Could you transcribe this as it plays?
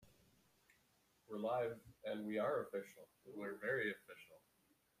We're live and we are official. We're very official.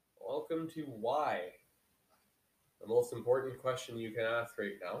 Welcome to Why, the most important question you can ask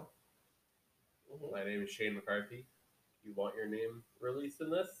right now. My name is Shane McCarthy. You want your name released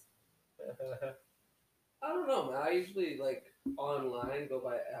in this? I don't know, man. I usually online go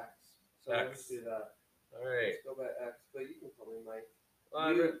by X, so let's X. do that. All right. Let's go by X, but you can call me Mike.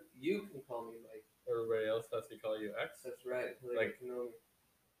 Well, You can call me Mike. everybody else has to call you X. That's right. Until they Like- get to know me.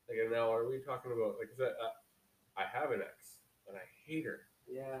 Now, are we talking about like? I have an X and I hate her.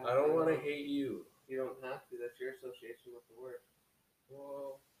 Yeah. I don't want to know. hate you. You don't have to. That's your association with the word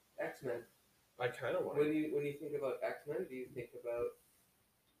Well, X-Men. I kind of want. When you think about X-Men, do you think about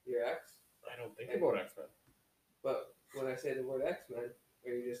your ex? I don't think about X-Men. But when I say the word X-Men,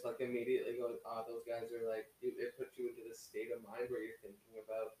 are you just immediately going, "Ah, those guys are it puts you into this state of mind where you're thinking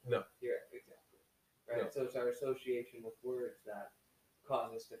about No. Yeah, exactly. Right. No. So it's our association with words that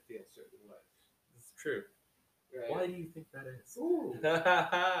cause us to feel certain ways. It's true. Right. Why do you think that is? Ooh,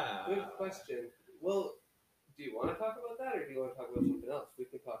 good question. Well, do you want to talk about that, or do you want to talk about something else? We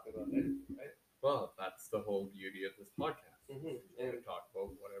can talk about anything, right? Well, that's the whole beauty of this podcast. Mm-hmm. And talk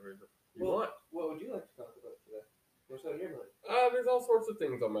about whatever you want. What would you like to talk about today? What's on your mind? There's all sorts of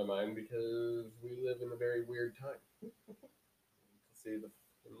things on my mind because we live in a very weird time, to say the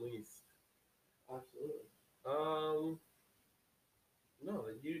least. Absolutely. No,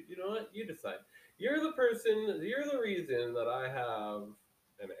 you know what? You decide. You're the person. You're the reason that I have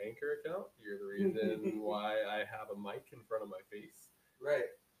an Anchor account. You're the reason why I have a mic in front of my face. Right.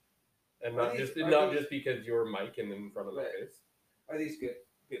 And not just because you're micing in front of my face. Are these good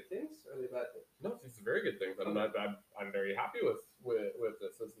things? Or are they bad things? No, these are very good things. I'm very happy with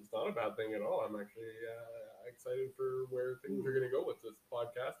this. This is not a bad thing at all. I'm actually excited for where things are going to go with this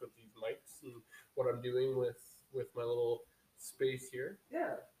podcast, with these mics, and what I'm doing with my little space here.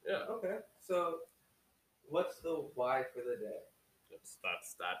 Yeah. Yeah. Okay. So, what's the why for the day? That's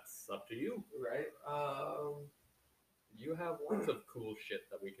up to you. Right. You have lots of cool shit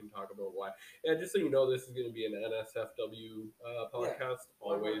that we can talk about. Why? Yeah, just so you know, this is going to be an NSFW podcast. Yeah,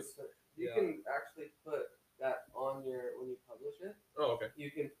 always. 100%. You can actually put that on when you publish it. Oh, okay.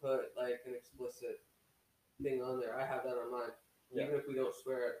 You can put an explicit thing on there. I have that on mine. Yeah. Even if we don't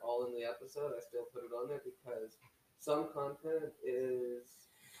swear at all in the episode, I still put it on there because some content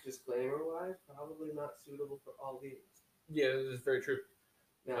is disclaimer-wise probably not suitable for all these. Yeah, this is very true.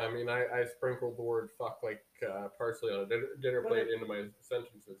 Yeah. I mean, I sprinkled the word "fuck" parsley on a dinner plate into my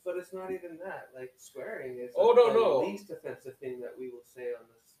sentences. But it's not even that. Swearing is the least offensive thing that we will say on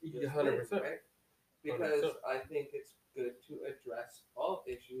this 100%. Thing, right? Because 100%. I think it's good to address all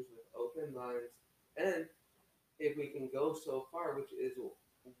issues with open minds, and if we can go so far, which is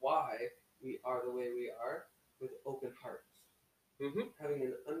why we are the way we are, with open hearts. Mm-hmm. Having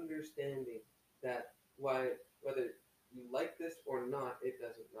an understanding that whether you like this or not, it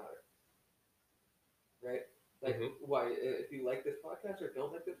doesn't matter. Right? Why? If you like this podcast or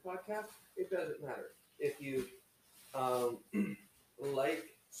don't like this podcast, it doesn't matter. If you like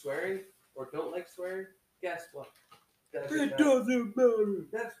swearing or don't like swearing, guess what? It doesn't matter.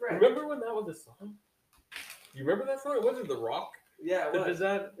 That's right. Remember when that was a song? You remember that song? Was it The Rock? Yeah, it was.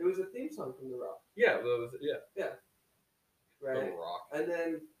 It was a theme song from The Rock. Yeah, that was. Yeah. Yeah. Right. The Rock. And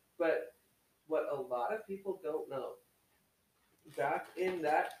then, but what a lot of people don't know, back in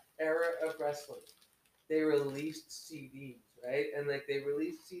that era of wrestling, they released CDs, right? And they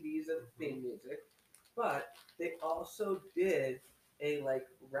released CDs of theme music, but they also did a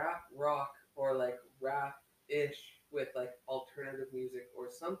rap rock or rap-ish with alternative music or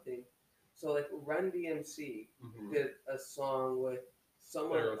something. So Run DMC did a song with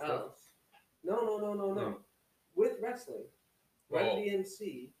someone else. No. With wrestling. Run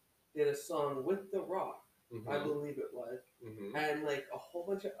DMC did a song with The Rock. I believe it was. And a whole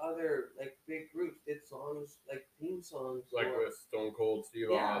bunch of other big groups did songs, theme songs. With Stone Cold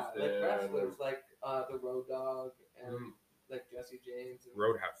Steve Austin. Yeah, wrestlers the Road Dogg and Jesse James. And,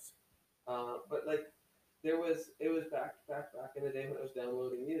 Roadhouse. But it was back in the day when it was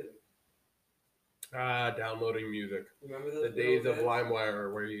downloading music. Downloading music. Remember those days of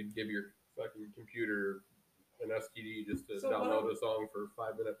LimeWire where you'd give your fucking computer an STD just to download a song for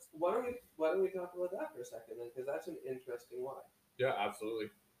 5 minutes. Why don't we talk about that for a second then? Because that's an interesting why. Yeah, absolutely.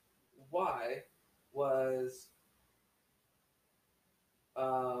 Why was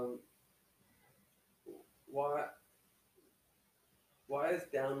why has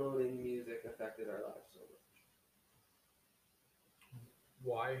downloading music affected our lives so much?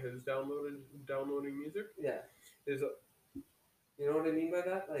 Why has downloading music? Yeah. You know what I mean by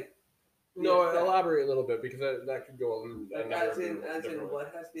that? No, effect. elaborate a little bit because that could go in a Like number as of in different ways.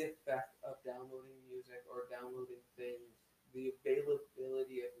 what has the effect of downloading music or downloading things, the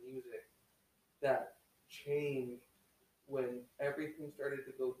availability of music that changed when everything started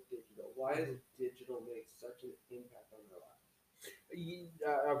to go digital. Why does digital make such an impact on our lives?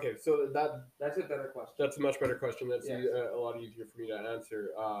 Okay, so That's a better question. that's a much better question. That's Yes. a lot easier for me to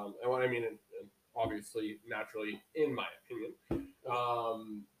answer. And what I mean, and obviously, naturally, in my opinion,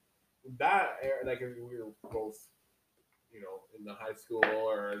 like if we were both, in the high school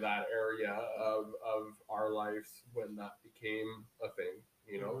or that area of our lives when that became a thing.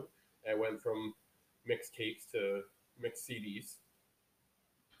 It went from mixtapes to mixed CDs.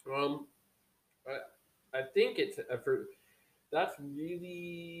 I think that's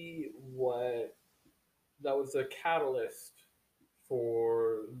really what that was a catalyst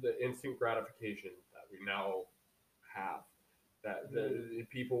for the instant gratification that we now have. That the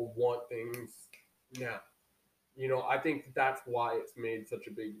people want things now. I think that's why it's made such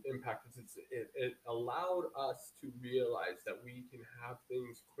a big impact. It allowed us to realize that we can have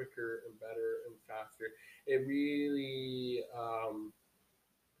things quicker and better and faster. It really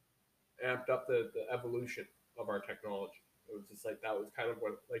amped up the evolution of our technology. It was just like that was kind of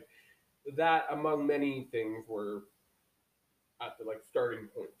what like that among many things were at the like starting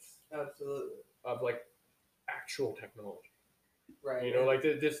points Absolutely. of like actual technology. Right. Like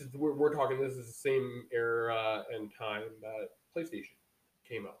this is we're talking. This is the same era and time that PlayStation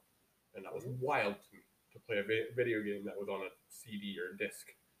came out, and that was wild to me to play a video game that was on a CD or a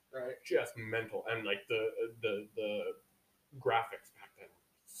disc. Right. Just mental, and like the graphics back then,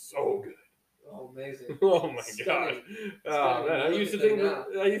 so good. Oh, amazing! Oh my Stunning. god! Man, I Look used to at them think now.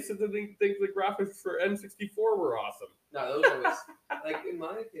 that I used to think the graphics for N64 were awesome. No, those always like in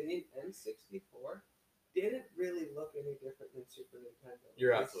my opinion, N64 didn't really look any different than Super Nintendo.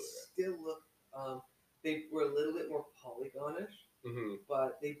 You're absolutely right. Still look, they were a little bit more polygonish,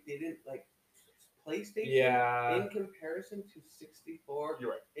 but they didn't like PlayStation. Yeah. In comparison to 64, You're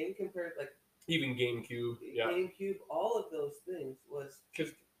right. In comparison, like even GameCube, GameCube, all of those things was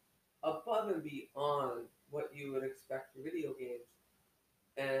just above and beyond what you would expect for video games,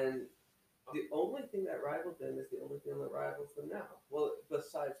 and the only thing that rivaled them is the only thing that rivals them now. Well,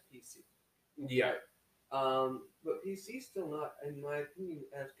 besides PC. Yeah. Right? But PC's still not, in my opinion,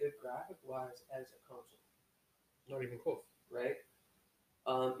 as good graphic-wise as a console. Not even close. Right?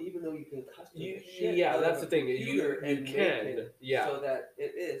 Even though you can custom shit. Yeah, that's the thing. You can. Yeah. So that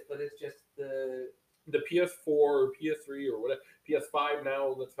it is, but it's just the PS4 or PS3 or whatever, PS5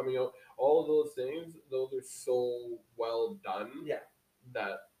 now that's coming out. All of those things, those are so well done. Yeah.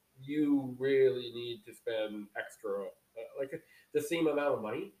 That you really need to spend extra, like the same amount of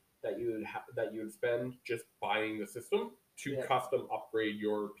money that you would spend just buying the system to custom upgrade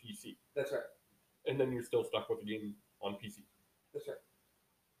your PC. That's right. And then you're still stuck with the game on PC. That's right.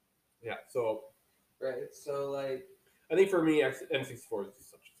 Yeah. So. Right. So like. I think for me, N64 is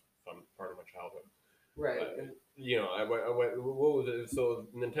such a fun part of my childhood. Right. I went. What was it? So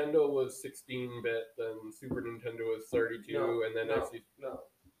Nintendo was 16-bit, then Super Nintendo was 32, and then No.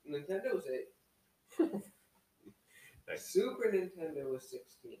 Nintendo was 8. Nice. Super Nintendo was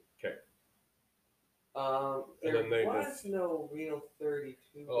 16. Okay. There was no real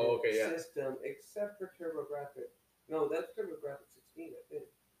 32-bit system except for TurboGrafx. No, that's TurboGrafx 16, I think.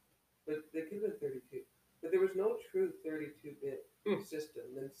 But they could have been 32. But there was no true 32-bit system.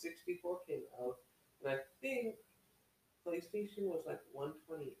 Then 64 came out, and I think PlayStation was like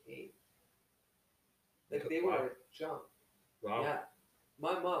 128. Like they were a jump. Wow. Yeah.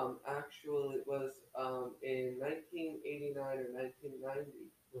 My mom actually was in 1989 or 1990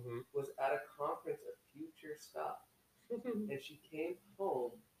 was at a conference of Future Stuff, and she came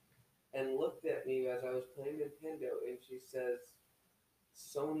home and looked at me as I was playing Nintendo, and she says,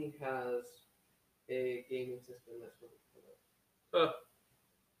 "Sony has a gaming system that's going to come out."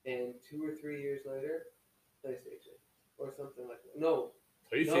 And 2 or 3 years later, PlayStation or something like that. No.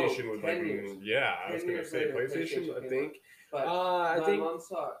 PlayStation was 10 years. Yeah, I was going to say PlayStation, I think. But I think mom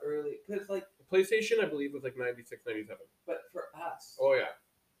saw it early because like PlayStation, I believe, was like 96, 97. But for us, oh yeah,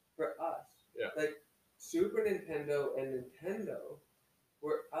 yeah, like Super Nintendo and Nintendo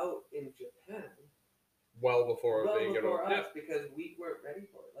were out in Japan well before us because we weren't ready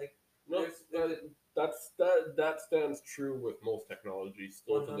for it. Like no, that stands true with most technologies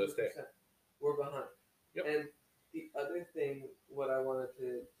still 100%. To this day. We're behind. Yep. And the other thing, what I wanted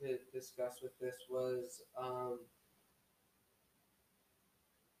to discuss with this was.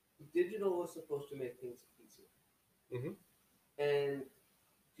 Digital was supposed to make things easier. And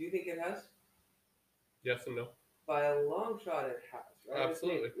do you think it has? Yes and no. By a long shot, it has. right?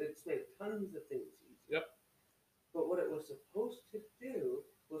 Absolutely. It's made tons of things easier. Yep. But what it was supposed to do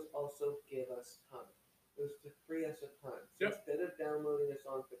was also give us time. It was to free us of time. So Yep. instead of downloading a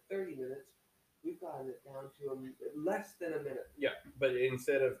song for 30 minutes, we've gotten it down to less than a minute. Yeah, but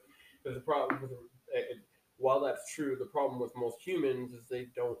instead of the problem with while that's true, the problem with most humans is they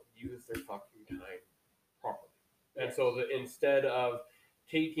don't use their fucking time properly. And Yes. so instead of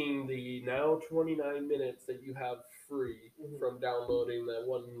taking the now 29 minutes that you have free Mhm. from downloading that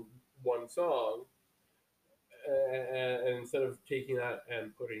one song, and instead of taking that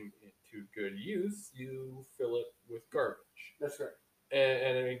and putting it to good use, you fill it with garbage. That's right.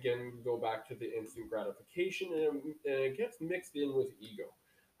 And again, go back to the instant gratification, and it gets mixed in with ego.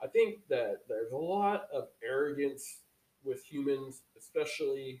 I think that there's a lot of arrogance with humans,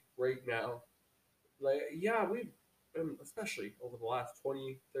 especially right now. Like, yeah, we've been, especially over the last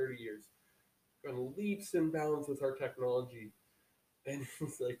 20, 30 years, gone leaps and bounds with our technology. And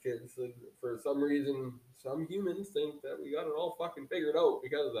it's like for some reason, some humans think that we got it all fucking figured out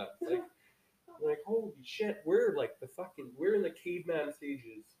because of that. It's like holy shit, we're in the caveman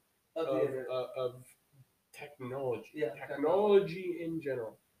stages Of the internet. of technology. Yeah, Technology in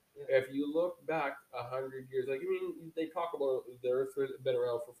general. Yeah. If you look back 100 years, like I mean, they talk about the Earth's been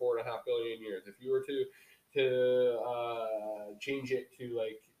around for 4.5 billion years. If you were to change it to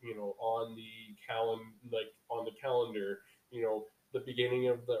on the calendar, the beginning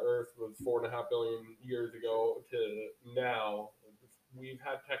of the Earth was 4.5 billion years ago to now. We've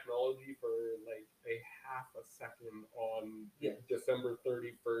had technology for like a half a second on Yes. December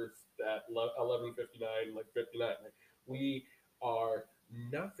 31st at 11:59, like 59. Like we are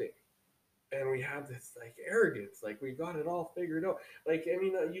nothing, and we have this like arrogance, like we got it all figured out. Like I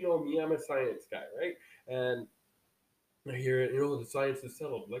mean, you know me, I'm a science guy, right? And I hear it, the science is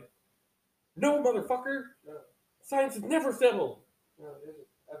settled. Like, no, motherfucker, No, science is never settled. no, it isn't.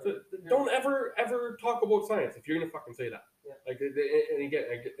 So Ever. don't ever talk about science if you're gonna fucking say that. Yeah. Like, and again,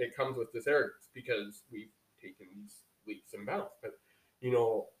 it comes with this arrogance because we've taken these leaps and bounds. But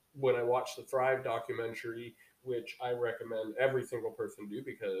when I watched the Thrive documentary, which I recommend every single person do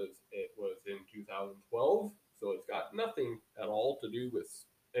because it was in 2012, so it's got nothing at all to do with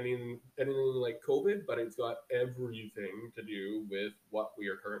anything like COVID, but it's got everything to do with what we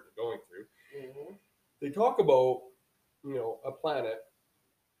are currently going through. Mm-hmm. They talk about a planet,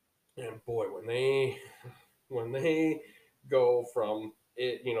 and boy, when they go from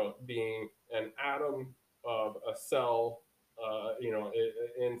it, being an atom of a cell,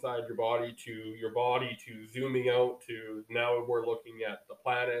 inside your body to zooming out to now we're looking at the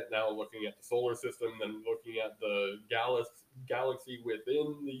planet, now looking at the solar system, then looking at the galaxy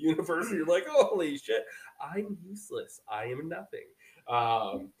within the universe. You're like, holy shit, I'm useless. I am nothing.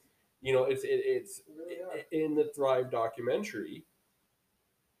 It's Really are. in the Thrive documentary.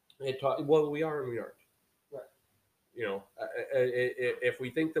 Well, we are and we aren't. Right. If we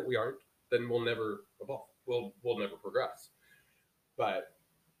think that we aren't, then we'll never evolve. We'll never progress. But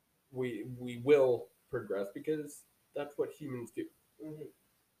we will progress because that's what humans do. Mm-hmm.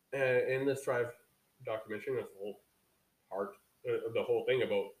 And in this Thrive documentary, there's the whole part. The whole thing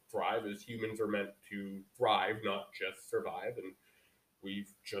about Thrive is humans are meant to thrive, not just survive, and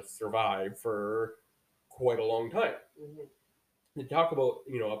we've just survived for quite a long time. Mm-hmm. They talk about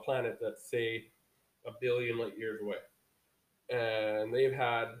a planet that's say 1 billion light years away, and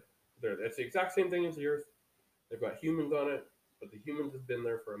it's the exact same thing as the Earth. They've got humans on it, but the humans have been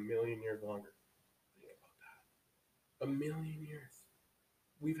there for 1 million years longer. Think about that. 1 million years.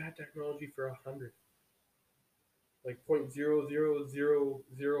 We've had technology for 100. Like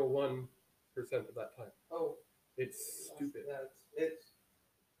 0.00001% of that time. Oh, it's stupid. It's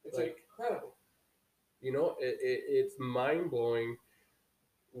like, incredible. It's mind blowing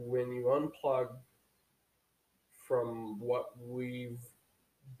when you unplug from what we've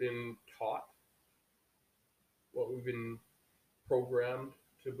been taught, what we've been programmed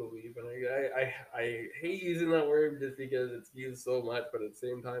to believe. And I hate using that word just because it's used so much, but at the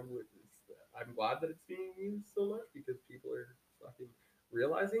same time, I'm glad that it's being used so much because people are fucking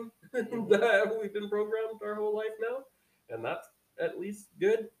realizing that we've been programmed our whole life now, and that's at least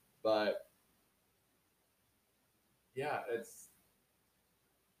good. But yeah,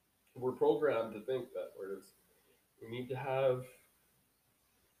 we're programmed to think that we need to have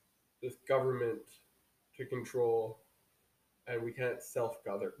this government to control, and we can't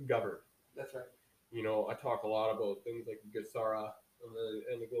self-govern. That's right. I talk a lot about things like GESARA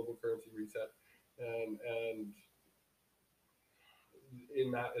and the global currency reset, and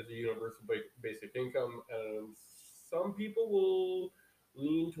in that is a universal basic income, and some people will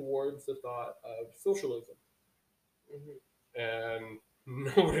lean towards the thought of socialism. Mm-hmm. and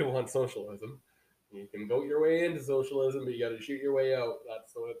nobody wants socialism. You can vote your way into socialism, but you got to shoot your way out.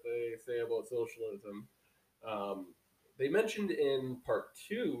 That's what they say about socialism. Um, they mentioned in part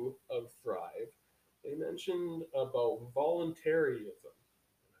 2 of Thrive, they mentioned about voluntarism.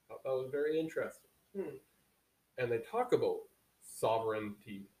 I thought that was very interesting. Hmm. And they talk about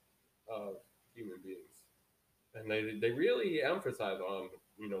sovereignty of human beings, and they really emphasize on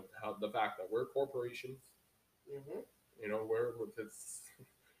how the fact that we're corporations. Mm-hmm. Where it's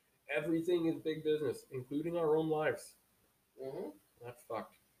everything is big business, including our own lives. Mm-hmm. That's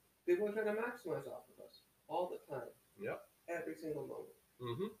fucked. People are trying to maximize off of us all the time, Yep. every single moment.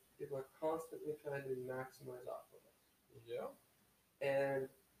 Mm-hmm. People are constantly trying to maximize off of us, Yeah. and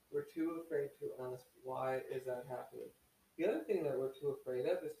we're too afraid to ask why is that happening. The other thing that we're too afraid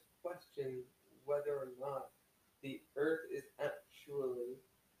of is to question whether or not the Earth is actually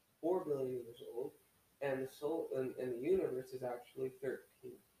 4 billion years old, and the soul and the universe is actually 13.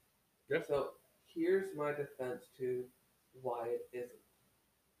 Yeah. So here's my defense to why it isn't.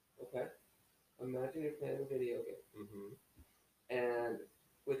 Okay, imagine you're playing a video game, Mm-hmm. and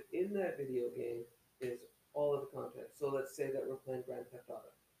within that video game is all of the content. So let's say that we're playing Grand Theft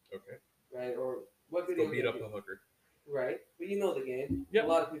Auto, Okay. right? Or what Go video beat game? up a hooker. Right, but you know the game. Yep. A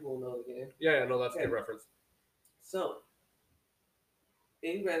lot of people know the game. Yeah. No, that's a Okay. good reference. So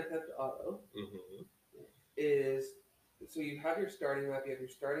in Grand Theft Auto Mm-hmm. is so you have your starting map, you have your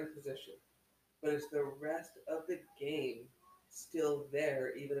starting position, but it's the rest of the game still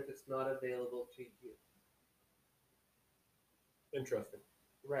there, even if it's not available to you. Interesting.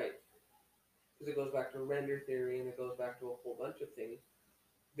 Right. Because it goes back to render theory and it goes back to a whole bunch of things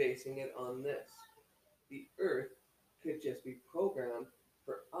basing it on this. The Earth could just be programmed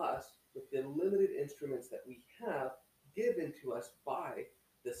for us with the limited instruments that we have given to us by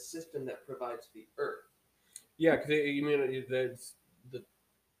the system that provides the Earth. Yeah, because you mean that's the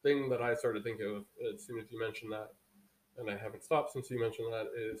thing that I started thinking of as soon as you mentioned that, and I haven't stopped since you mentioned that.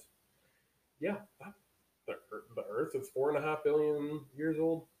 Is yeah, the Earth is 4.5 billion years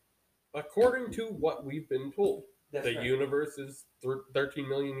old, according to what we've been told. That's The right. universe is 13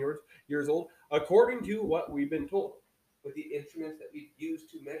 million years old, according to what we've been told. With the instruments that we use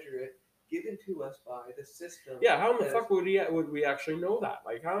to measure it given to us by the system. Yeah, how in the that fuck would we actually know that?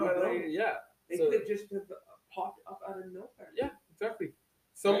 Like, how? We don't. Yeah, They so- could just have popped up out of nowhere. yeah, exactly.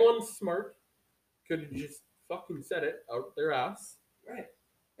 Someone smart could have just fucking said it out their ass. Right.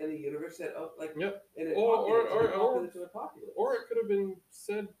 And the universe said, oh, like, Yep. and it Or- populates, or- and it or- populates, and it populates. Or it could have been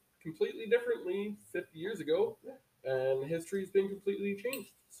said completely differently 50 years ago, Yeah. and history's been completely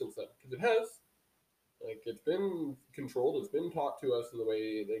changed since then. Because it has. Like, it's been controlled, it's been taught to us in the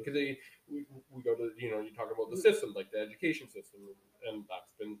way, because we go to, you talk about the system, like the education system, and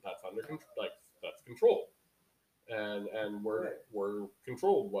that's under control, like, that's controlled. And we're, Right. we're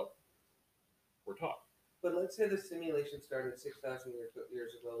controlled what we're taught. But let's say the simulation started 6,000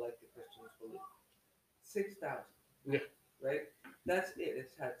 years ago, like the Christians believe. 6,000. Yeah. Right? That's it.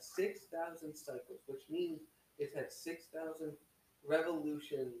 It's had 6,000 cycles, which means it's had 6,000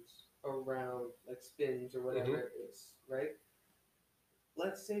 revolutions around, like spins or whatever it is, right?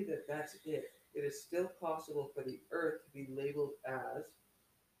 Let's say that that's it. It is still possible for the Earth to be labeled as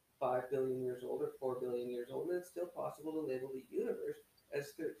 5 billion years old or 4 billion years old, and it's still possible to label the universe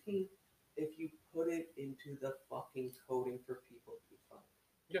as 13 if you put it into the fucking coding for people to find.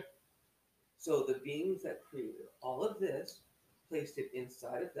 Yeah. So the beings that created all of this placed it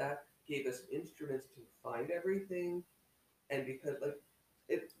inside of that, gave us instruments to find everything, and because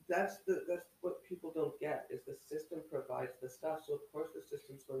that's what people don't get is the system provides the stuff. So of course the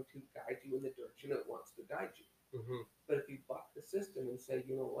system's going to guide you in the direction it wants to guide you. Mm-hmm. But if you buck the system and say,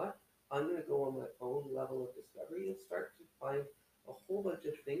 you know what, I'm going to go on my own level of discovery, you'll start to find a whole bunch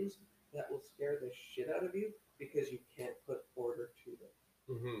of things that will scare the shit out of you because you can't put order to them.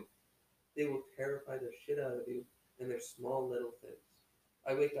 Mm-hmm. They will terrify the shit out of you, and they're small little things.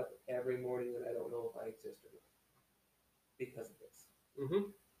 I wake up every morning and I don't know if I exist or not because of this,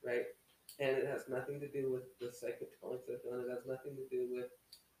 Mm-hmm. right? And it has nothing to do with the psychedelics I've done. It has nothing to do with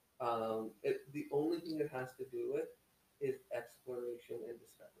the only thing it has to do with is exploration and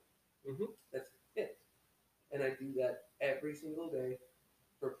discovery. Mm-hmm. That's it. And I do that every single day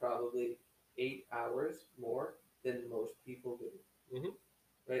for probably 8 hours more than most people do. Mhm.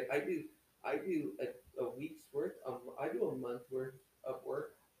 Right? I do a week's worth. I do a month worth of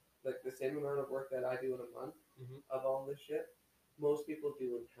work, like the same amount of work that I do in a month Mhm. of all this shit. Most people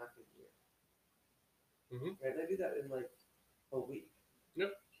do in half a year. Mhm. Right? And I do that in like a week.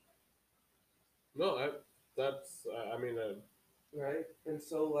 No, that's I mean, Right? And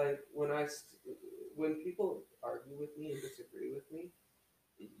so like when when people argue with me and disagree with me,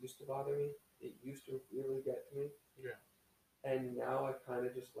 it used to bother me. It used to really get to me. Yeah. And now I kind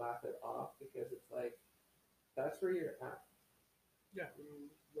of just laugh it off because it's like, that's where you're at. Yeah.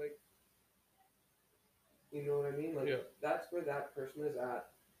 Like, You know what I mean? Like, yeah. that's where that person is at.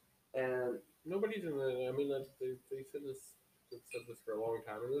 And Nobody's in the. I mean, they said this. They've said this for a long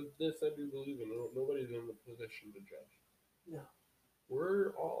time, and this I do believe in. Nobody's in the position to judge. no,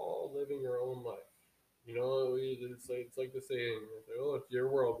 We're all living our own life. You know, it's like the saying. It's like, oh, it's your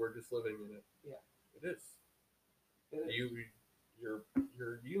world. We're just living in it. Yeah. It is. it is You, your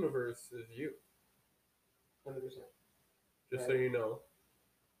universe is you. 100%. Just Right. so you know,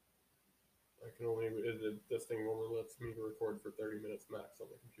 I can only this thing only lets me record for 30 minutes max on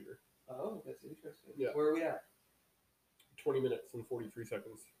the computer. Oh, that's interesting. Yeah. Where are we at? 20 minutes and 43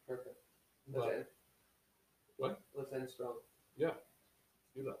 seconds. Perfect. Let's But end. what? Let's end strong. Yeah,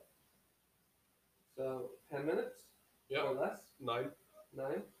 do that. So 10 minutes Yeah, or less? 9.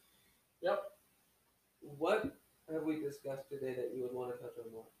 9? Yep. What have we discussed today that you would want to touch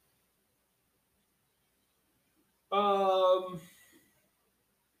on more?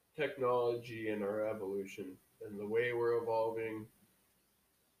 Technology and our evolution and the way we're evolving.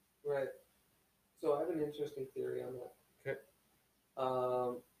 Right. So I have an interesting theory on that. Okay.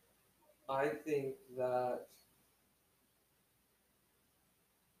 I think that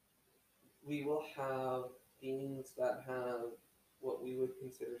we will have beings that have what we would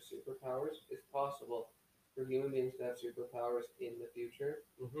consider superpowers. It's possible for human beings to have superpowers in the future,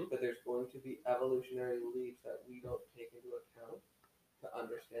 Mm-hmm. but there's going to be evolutionary leaps that we don't take into account to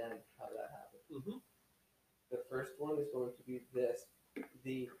understand how that happened. Mm-hmm. The first one is going to be this: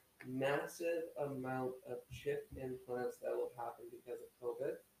 the massive amount of chip implants that will happen because of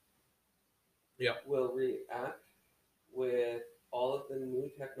COVID. Yeah. Will react with all of the new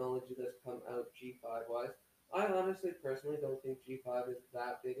technology that's come out G5 wise. I honestly, personally, don't think G5 is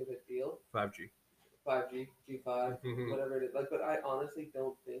that big of a deal. 5G. 5G, G5, Mhm. whatever it is. Like, but I honestly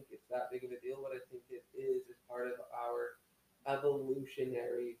don't think it's that big of a deal. What I think it is part of our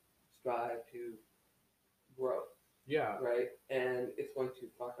evolutionary strive to grow, Yeah. right? And it's going to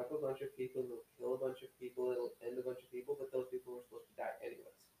fuck up a bunch of people. It'll kill a bunch of people. It'll end a bunch of people. But those people were supposed to die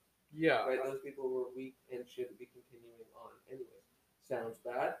anyways, Yeah. right? Those people were weak and shouldn't be continuing on anyways. Sounds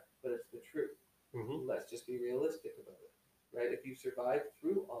bad, but it's the truth. Mm-hmm. Let's just be realistic about it, right? If you survive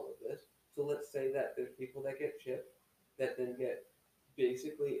through all of this, so let's say that there's people that get chipped, that then get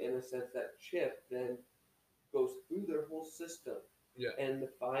basically, in a sense, that chip then goes through their whole system, Yeah. and the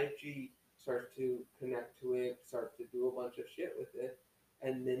 5G starts to connect to it, starts to do a bunch of shit with it,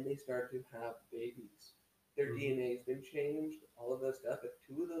 and then they start to have babies. Their Mhm. DNA has been changed, all of that stuff. If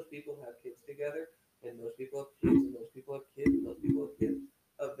two of those people have kids together, and those people have kids, and those people have kids, and those people have kids,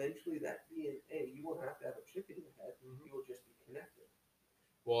 eventually that DNA, you won't have to have a chip in your head, Mhm. you will just be connected.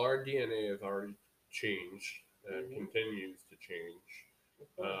 Well, our DNA has already changed and Mhm. continues to change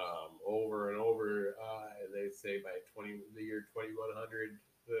Of course. over and over. They say by the year 2100,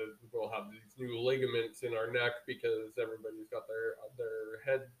 we'll have these new ligaments in our neck because everybody's got their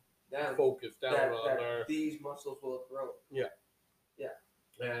head Down. focused down That, on that our these muscles will have grown.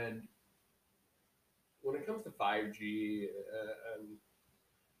 and when it comes to 5G and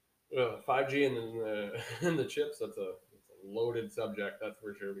 5G and then and the chips, it's a loaded subject. That's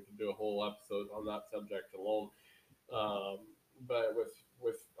for sure. We could do a whole episode on that subject alone. But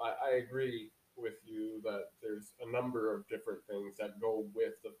I agree with you that there's a number of different things that go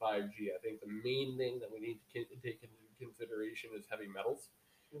with the 5G. I think the main thing that we need to take into consideration is heavy metals.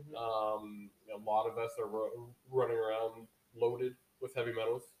 Mhm. A lot of us are running around loaded with heavy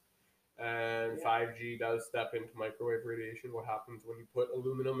metals. And Yeah. 5G does step into microwave radiation. What happens when you put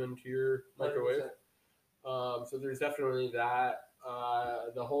aluminum into your microwave? 100%. So there's definitely that.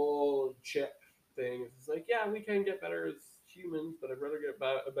 The whole chip thing is like, yeah, we can get better as humans, but I'd rather get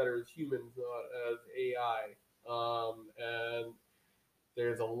better as humans, not as AI. And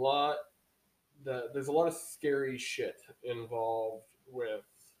there's a lot there's a lot of scary shit involved with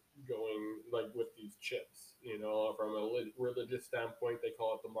going like with these chips. You know, from a religious standpoint, they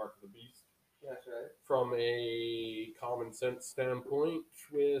call it the mark of the beast. That's right. From a common sense standpoint,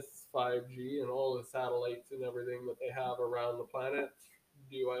 with 5G and all the satellites and everything that they have around the planet,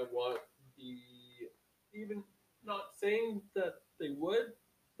 do I want even not saying that they would,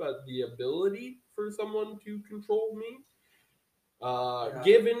 but the ability for someone to control me? Yeah.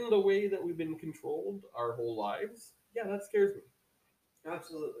 Given the way that we've been controlled our whole lives, yeah, that scares me.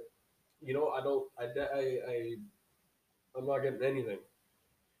 Absolutely. You know, I'm not getting anything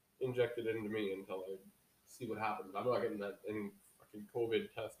injected into me until I see what happens. I'm not getting that any fucking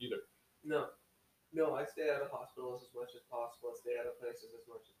COVID test either. No. No, I stay out of hospitals as much as possible. I stay out of places as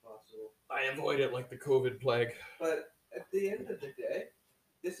much as possible. I avoid it like the COVID plague. But at the end of the day,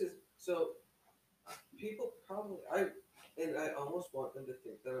 this is so people probably I almost want them to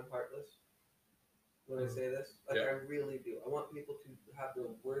think that I'm heartless when I say this. Like Yeah. I really do. I want people to have the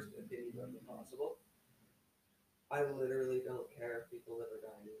worst opinion of me possible. I literally don't care if people live or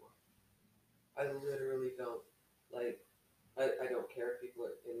die anymore. I literally don't. Like I don't care if people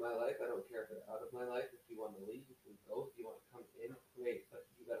are in my life. I don't care if they're out of my life. If you want to leave, you can go. If you want to come in, great. But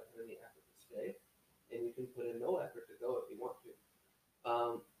you got to put in the effort to stay, and you can put in no effort to go if you want to.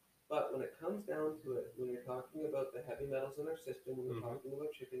 Um, but when it comes down to it, when you're talking about the heavy metals in our system, when we're talking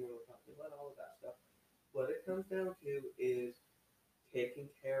about shipping, when we're talking about all of that stuff, what it comes down to is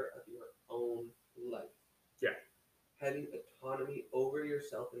taking care of your own life. Yeah. Having autonomy over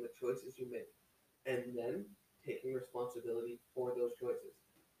yourself and the choices you make, and then taking responsibility for those choices.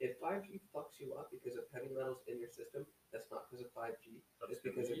 If 5G fucks you up because of heavy metals in your system, that's not because of 5G. That's It's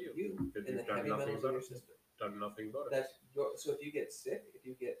because of you Because and the you've done heavy nothing metals in about your it. system. Done nothing about it. That's your. So if you get sick, if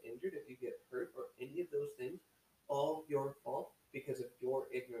you get injured, if you get hurt, or any of those things, all your fault because of your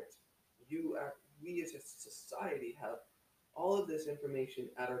ignorance. You are. We as a society have all of this information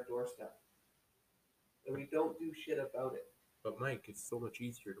at our doorstep, and we don't do shit about it. But Mike, it's so much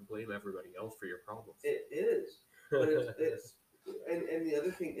easier to blame everybody else for your problems. It is, but it's and the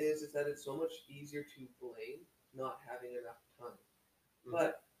other thing is that it's so much easier to blame not having enough time. Mhm.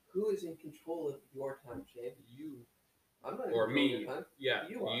 But who is in control of your time, Shane? You I'm not in or control of me. your time. Yeah,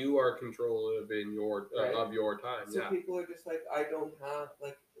 You are. control of in your Right. of your time. So Yeah. people are just like, I don't have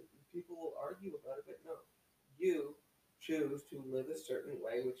like. People will argue about it, but no, you choose to live a certain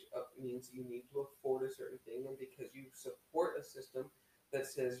way, which means you need to afford a certain thing, and because you support a system that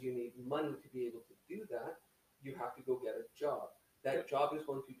says you need money to be able to do that, you have to go get a job. That job is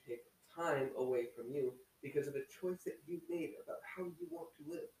going to take time away from you because of a choice that you made about how you want to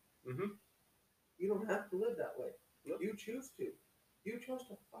live. Mhm. You don't have to live that way. Nope. You choose to. You chose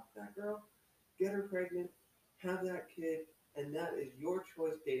to fuck that girl, get her pregnant, have that kid, and that is your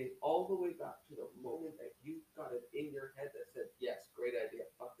choice dating all the way back to the moment that you got it in your head that said, yes, great idea,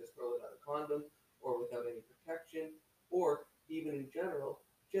 fuck this girl without a condom or without any protection, or even in general,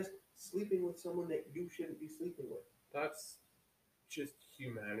 just sleeping with someone that you shouldn't be sleeping with. That's just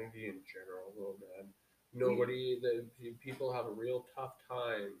humanity in general, though, man. People have a real tough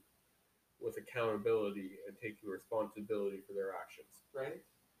time with accountability and taking responsibility for their actions. Right?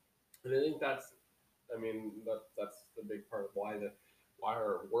 And I think that's the big part of why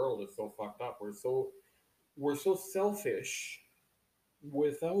our world is so fucked up. We're so selfish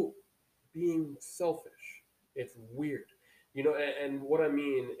without being selfish. It's weird, and what I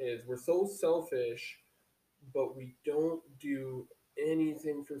mean is we're so selfish, but we don't do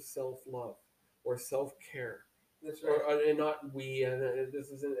anything for self love or self care. That's right. And not we, and this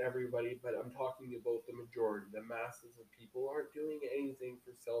isn't everybody, but I'm talking about the majority. The masses of people aren't doing anything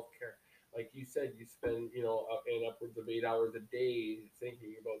for self care. Like you said, you spend in upwards of 8 hours a day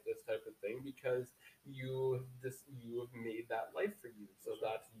thinking about this type of thing because you have made that life for you. So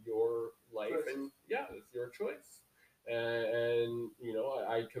that's your life, Choices. and yeah, it's your choice. And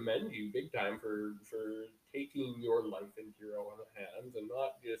I commend you big time for taking your life into your own hands and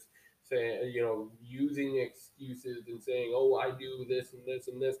not just saying, using excuses and saying, oh, I do this and this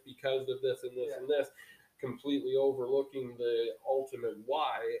and this because of this and this and this, completely overlooking the ultimate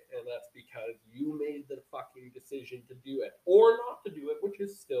why, and that's because you made the fucking decision to do it or not to do it, which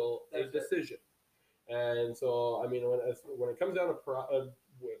is still a decision. And so, I mean, when it comes down to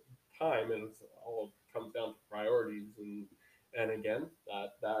time, and it's all comes down to priorities, and again,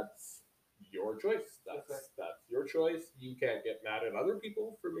 that's your choice. That's your choice. You can't get mad at other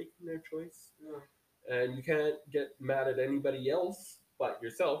people for making their choice, and you can't get mad at anybody else but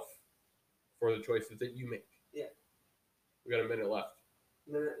yourself for the choices that you make. Yeah. We got a minute left.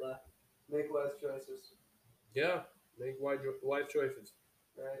 Make wise choices. Yeah, make wise choices.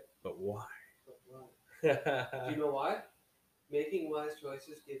 Right. But why? Do you know why? Making wise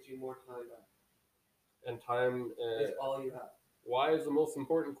choices gives you more time back. And time is all you have. Why is the most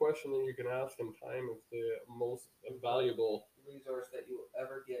important question that you can ask, and time is the most valuable resource that you will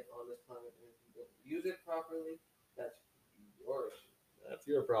ever get on this planet. And if you don't use it properly, that's your issue. That's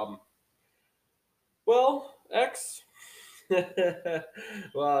your problem. Well, X.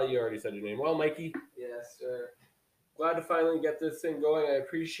 Well, you already said your name. Well, Mikey. Yes, sir. Glad to finally get this thing going. I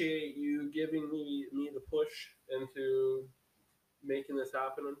appreciate you giving me the push into making this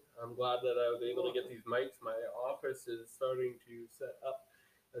happen. I'm glad that I was able to get these mics. My office is starting to set up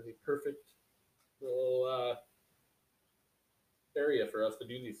as a perfect little area for us to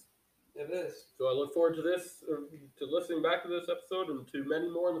do these. It is. So I look forward to this, to listening back to this episode and to many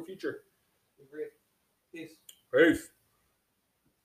more in the future. Agree. Peace. Peace.